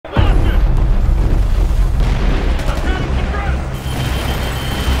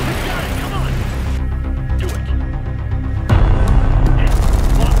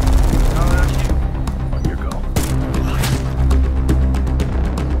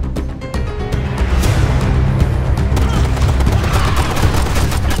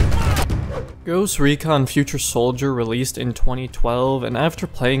Ghost Recon Future Soldier released in 2012, and after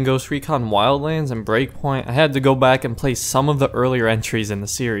playing Ghost Recon Wildlands and Breakpoint, I had to go back and play some of the earlier entries in the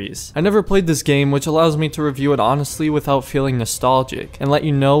series. I never played this game, which allows me to review it honestly without feeling nostalgic, and let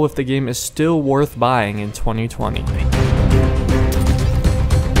you know if the game is still worth buying in 2020.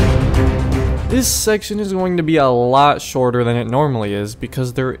 This section is going to be a lot shorter than it normally is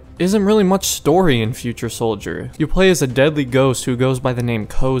because there isn't really much story in Future Soldier. You play as a deadly ghost who goes by the name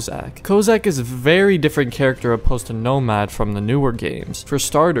Kozak. Kozak is a very different character opposed to Nomad from the newer games. For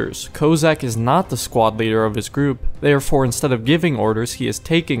starters, Kozak is not the squad leader of his group, therefore instead of giving orders, he is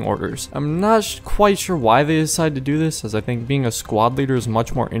taking orders. I'm not quite sure why they decided to do this, as I think being a squad leader is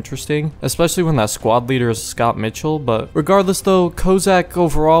much more interesting, especially when that squad leader is Scott Mitchell, but regardless though, Kozak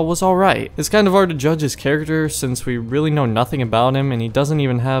overall was alright. It's kind of hard to judge his character since we really know nothing about him and he doesn't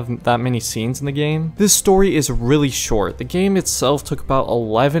even have that many scenes in the game. This story is really short. The game itself took about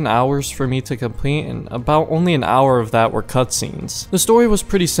 11 hours for me to complete, and about only an hour of that were cutscenes. The story was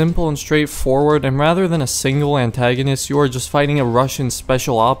pretty simple and straightforward, and rather than a single antagonist, you are just fighting a Russian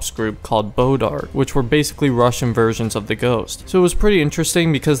special ops group called Bodark, which were basically Russian versions of the Ghost. So it was pretty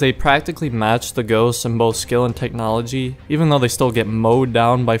interesting because they practically matched the Ghosts in both skill and technology, even though they still get mowed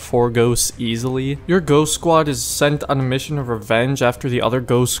down by 4 Ghosts easily. Your Ghost Squad is sent on a mission of revenge after the other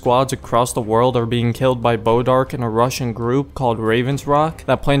Ghost Squads across the world are being killed by Bodark and a Russian group called Ravens Rock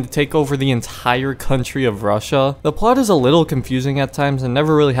that plan to take over the entire country of Russia. The plot is a little confusing at times and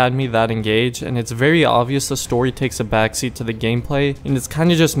never really had me that engaged, and it's very obvious the story takes a backseat to the gameplay, and it's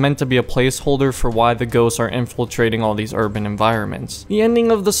kinda just meant to be a placeholder for why the Ghosts are infiltrating all these urban environments. The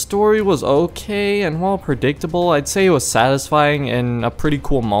ending of the story was okay, and while predictable, I'd say it was satisfying and a pretty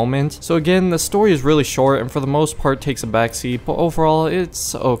cool moment. So again, the story is really short and for the most part takes a backseat, but overall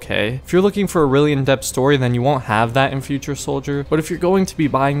it's okay. If you're looking for a really in-depth story, then you won't have that in Future Soldier, but if you're going to be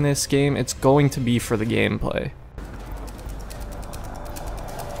buying this game, it's going to be for the gameplay.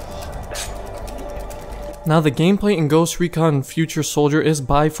 Now, the gameplay in Ghost Recon Future Soldier is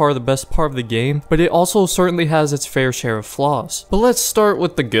by far the best part of the game, but it also certainly has its fair share of flaws. But let's start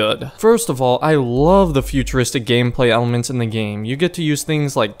with the good. First of all, I love the futuristic gameplay elements in the game. You get to use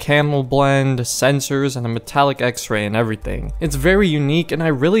things like camel blend, sensors, and a metallic x-ray and everything. It's very unique, and I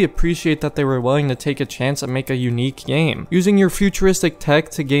really appreciate that they were willing to take a chance and make a unique game. Using your futuristic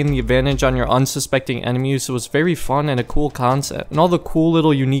tech to gain the advantage on your unsuspecting enemies was very fun and a cool concept, and all the cool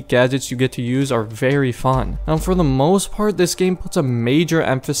little unique gadgets you get to use are very fun. Now, for the most part, this game puts a major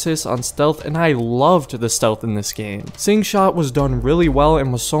emphasis on stealth, and I loved the stealth in this game. Sing Shot was done really well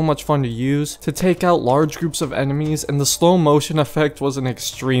and was so much fun to use to take out large groups of enemies, and the slow motion effect was an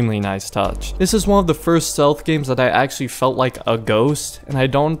extremely nice touch. This is one of the first stealth games that I actually felt like a ghost, and I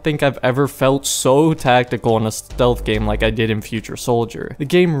don't think I've ever felt so tactical in a stealth game like I did in Future Soldier. The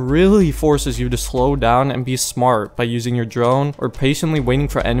game really forces you to slow down and be smart by using your drone or patiently waiting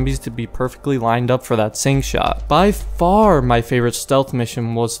for enemies to be perfectly lined up for that Sing Shot. By far my favorite stealth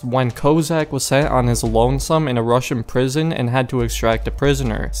mission was when Kozak was sent on his lonesome in a Russian prison and had to extract a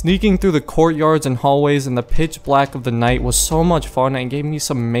prisoner. Sneaking through the courtyards and hallways in the pitch black of the night was so much fun and gave me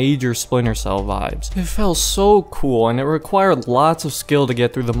some major Splinter Cell vibes. It felt so cool, and it required lots of skill to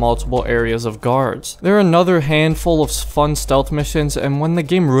get through the multiple areas of guards. There are another handful of fun stealth missions, and when the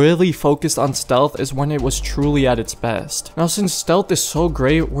game really focused on stealth is when it was truly at its best. Now, since stealth is so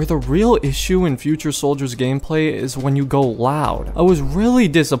great, where the real issue in Future Soldier's gameplay is when you go loud. I was really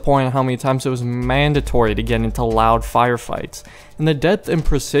disappointed how many times it was mandatory to get into loud firefights, and the depth and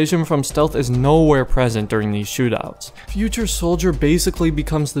precision from stealth is nowhere present during these shootouts. Future Soldier basically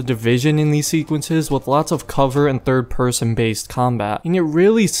becomes the Division in these sequences with lots of cover and third-person based combat, and it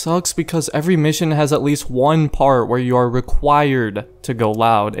really sucks because every mission has at least one part where you are required to go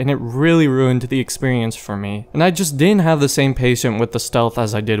loud, and it really ruined the experience for me. And I just didn't have the same patience with the stealth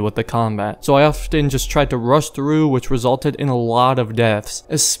as I did with the combat, so I often just tried to rush through, which resulted in a lot of deaths,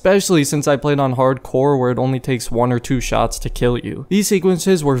 especially since I played on hardcore where it only takes 1 or 2 shots to kill you. These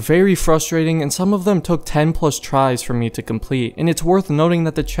sequences were very frustrating, and some of them took 10+ tries for me to complete, and it's worth noting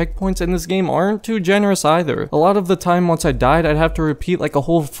that the checkpoints in this game aren't too generous either. A lot of the time once I died, I'd have to repeat like a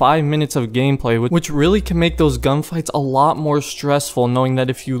whole 5 minutes of gameplay, which really can make those gunfights a lot more stressful, knowing that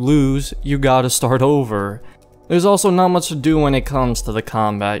if you lose, you gotta start over. There's also not much to do when it comes to the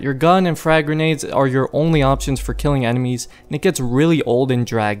combat. Your gun and frag grenades are your only options for killing enemies, and it gets really old and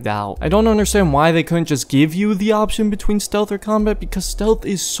dragged out. I don't understand why they couldn't just give you the option between stealth or combat, because stealth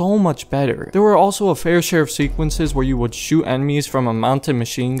is so much better. There were also a fair share of sequences where you would shoot enemies from a mounted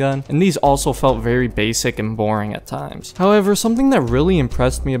machine gun, and these also felt very basic and boring at times. However, something that really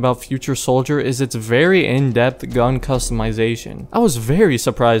impressed me about Future Soldier is its very in-depth gun customization. I was very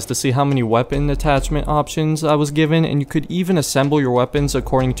surprised to see how many weapon attachment options I was given, and you could even assemble your weapons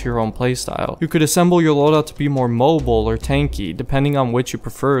according to your own playstyle. You could assemble your loadout to be more mobile or tanky, depending on which you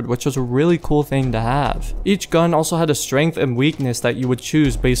preferred, which was a really cool thing to have. Each gun also had a strength and weakness that you would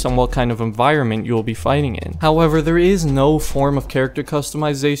choose based on what kind of environment you will be fighting in. However, there is no form of character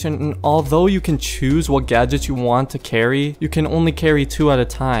customization, and although you can choose what gadgets you want to carry, you can only carry 2 at a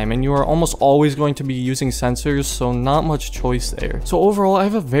time, and you are almost always going to be using sensors, so not much choice there. So overall, I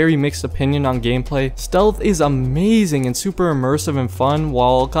have a very mixed opinion on gameplay. Stealth is amazing and super immersive and fun,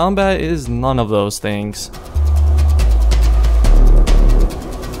 while combat is none of those things.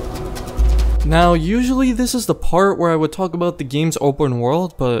 Now, usually this is the part where I would talk about the game's open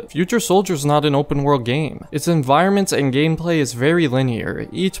world, but Future Soldier is not an open world game. Its environments and gameplay is very linear.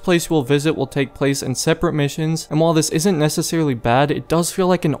 Each place you will visit will take place in separate missions, and while this isn't necessarily bad, it does feel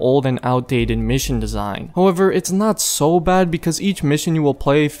like an old and outdated mission design. However, it's not so bad because each mission you will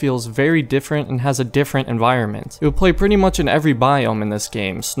play feels very different and has a different environment. You will play pretty much in every biome in this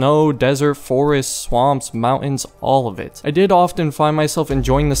game: snow, desert, forests, swamps, mountains, all of it. I did often find myself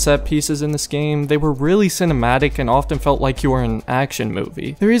enjoying the set pieces in this game. They were really cinematic and often felt like you were in an action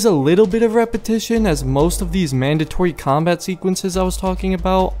movie. There is a little bit of repetition, as most of these mandatory combat sequences I was talking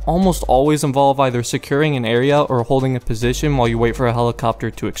about almost always involve either securing an area or holding a position while you wait for a helicopter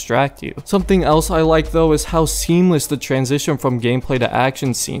to extract you. Something else I like though is how seamless the transition from gameplay to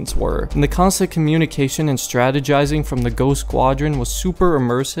action scenes were, and the constant communication and strategizing from the Ghost Squadron was super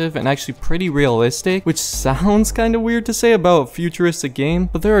immersive and actually pretty realistic, which sounds kind of weird to say about a futuristic game,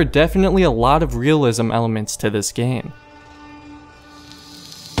 but there are definitely a lot of realism elements to this game.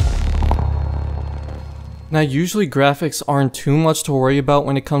 Now, usually graphics aren't too much to worry about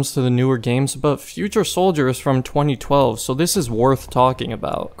when it comes to the newer games, but Future Soldier is from 2012, so this is worth talking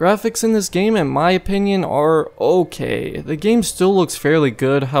about. Graphics in this game, in my opinion, are okay. The game still looks fairly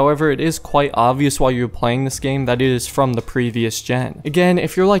good, however, it is quite obvious while you're playing this game that it is from the previous gen. Again,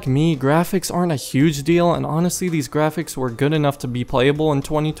 if you're like me, graphics aren't a huge deal, and honestly, these graphics were good enough to be playable in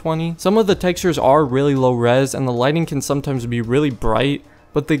 2020. Some of the textures are really low res, and the lighting can sometimes be really bright,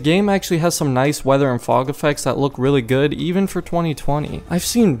 but the game actually has some nice weather and fog effects that look really good even for 2020. I've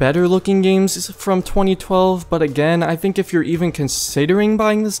seen better looking games from 2012, but again, I think if you're even considering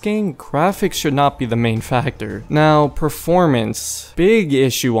buying this game, graphics should not be the main factor. Now, performance. Big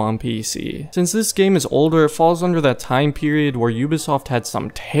issue on PC. Since this game is older, it falls under that time period where Ubisoft had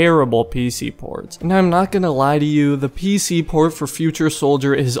some terrible PC ports. And I'm not gonna lie to you, the PC port for Future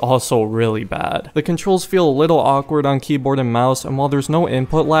Soldier is also really bad. The controls feel a little awkward on keyboard and mouse, and while there's no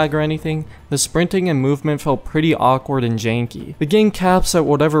input lag or anything, the sprinting and movement felt pretty awkward and janky. The game caps at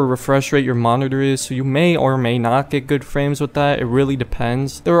whatever refresh rate your monitor is, so you may or may not get good frames with that, it really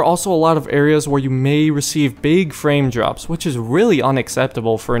depends. There are also a lot of areas where you may receive big frame drops, which is really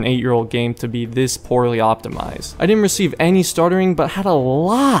unacceptable for an 8-year-old game to be this poorly optimized. I didn't receive any stuttering, but had a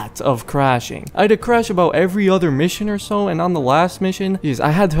lot of crashing. I had a crash about every other mission or so, and on the last mission, geez,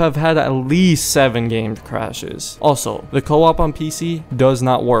 I had to have had at least 7 game crashes. Also, the co-op on PC does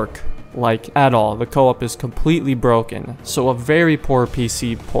not work. Like, at all. The co-op is completely broken, so a very poor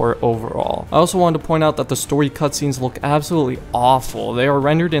PC port overall. I also wanted to point out that the story cutscenes look absolutely awful. They are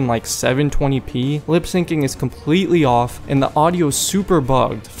rendered in like 720p, lip syncing is completely off, and the audio is super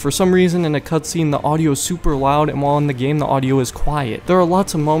bugged. For some reason in a cutscene the audio is super loud, and while in the game the audio is quiet. There are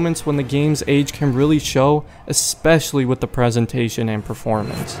lots of moments when the game's age can really show, especially with the presentation and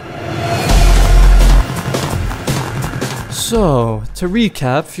performance. So, to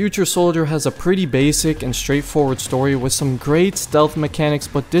recap, Future Soldier has a pretty basic and straightforward story with some great stealth mechanics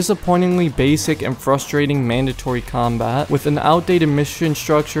but disappointingly basic and frustrating mandatory combat, with an outdated mission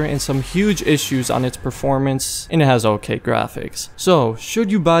structure and some huge issues on its performance, and it has okay graphics. So, should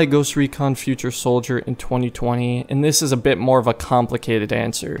you buy Ghost Recon Future Soldier in 2020? And this is a bit more of a complicated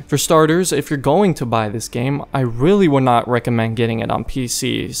answer. For starters, if you're going to buy this game, I really would not recommend getting it on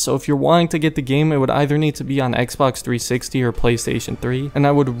PC, so if you're wanting to get the game, it would either need to be on Xbox 360 360 or PlayStation 3, and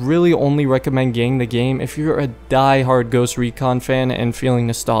I would really only recommend getting the game if you're a die-hard Ghost Recon fan and feeling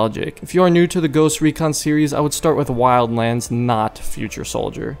nostalgic. If you are new to the Ghost Recon series, I would start with Wildlands, not Future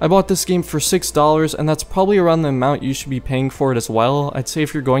Soldier. I bought this game for $6, and that's probably around the amount you should be paying for it as well. I'd say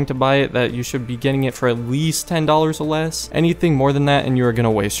if you're going to buy it that you should be getting it for at least $10 or less. Anything more than that and you are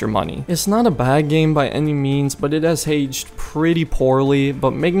gonna waste your money. It's not a bad game by any means, but it has aged pretty poorly,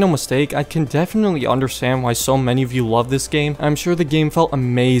 but make no mistake, I can definitely understand why so many of you love this game. I'm sure the game felt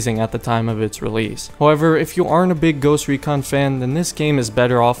amazing at the time of its release. However, if you aren't a big Ghost Recon fan, then this game is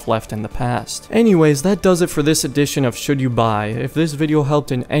better off left in the past. Anyways, that does it for this edition of Should You Buy. If this video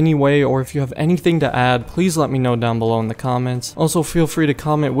helped in any way, or if you have anything to add, please let me know down below in the comments. Also, feel free to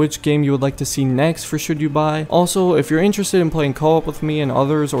comment which game you would like to see next for Should You Buy. Also, if you're interested in playing co-op with me and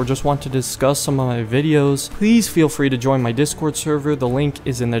others, or just want to discuss some of my videos, please feel free to join my Discord server. The link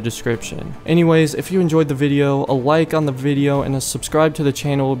is in the description. Anyways, if you enjoyed the video, a like on the video and a subscribe to the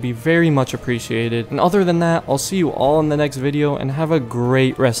channel would be very much appreciated. And other than that, I'll see you all in the next video, and have a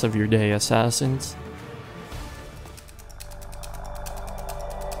great rest of your day, Assassins.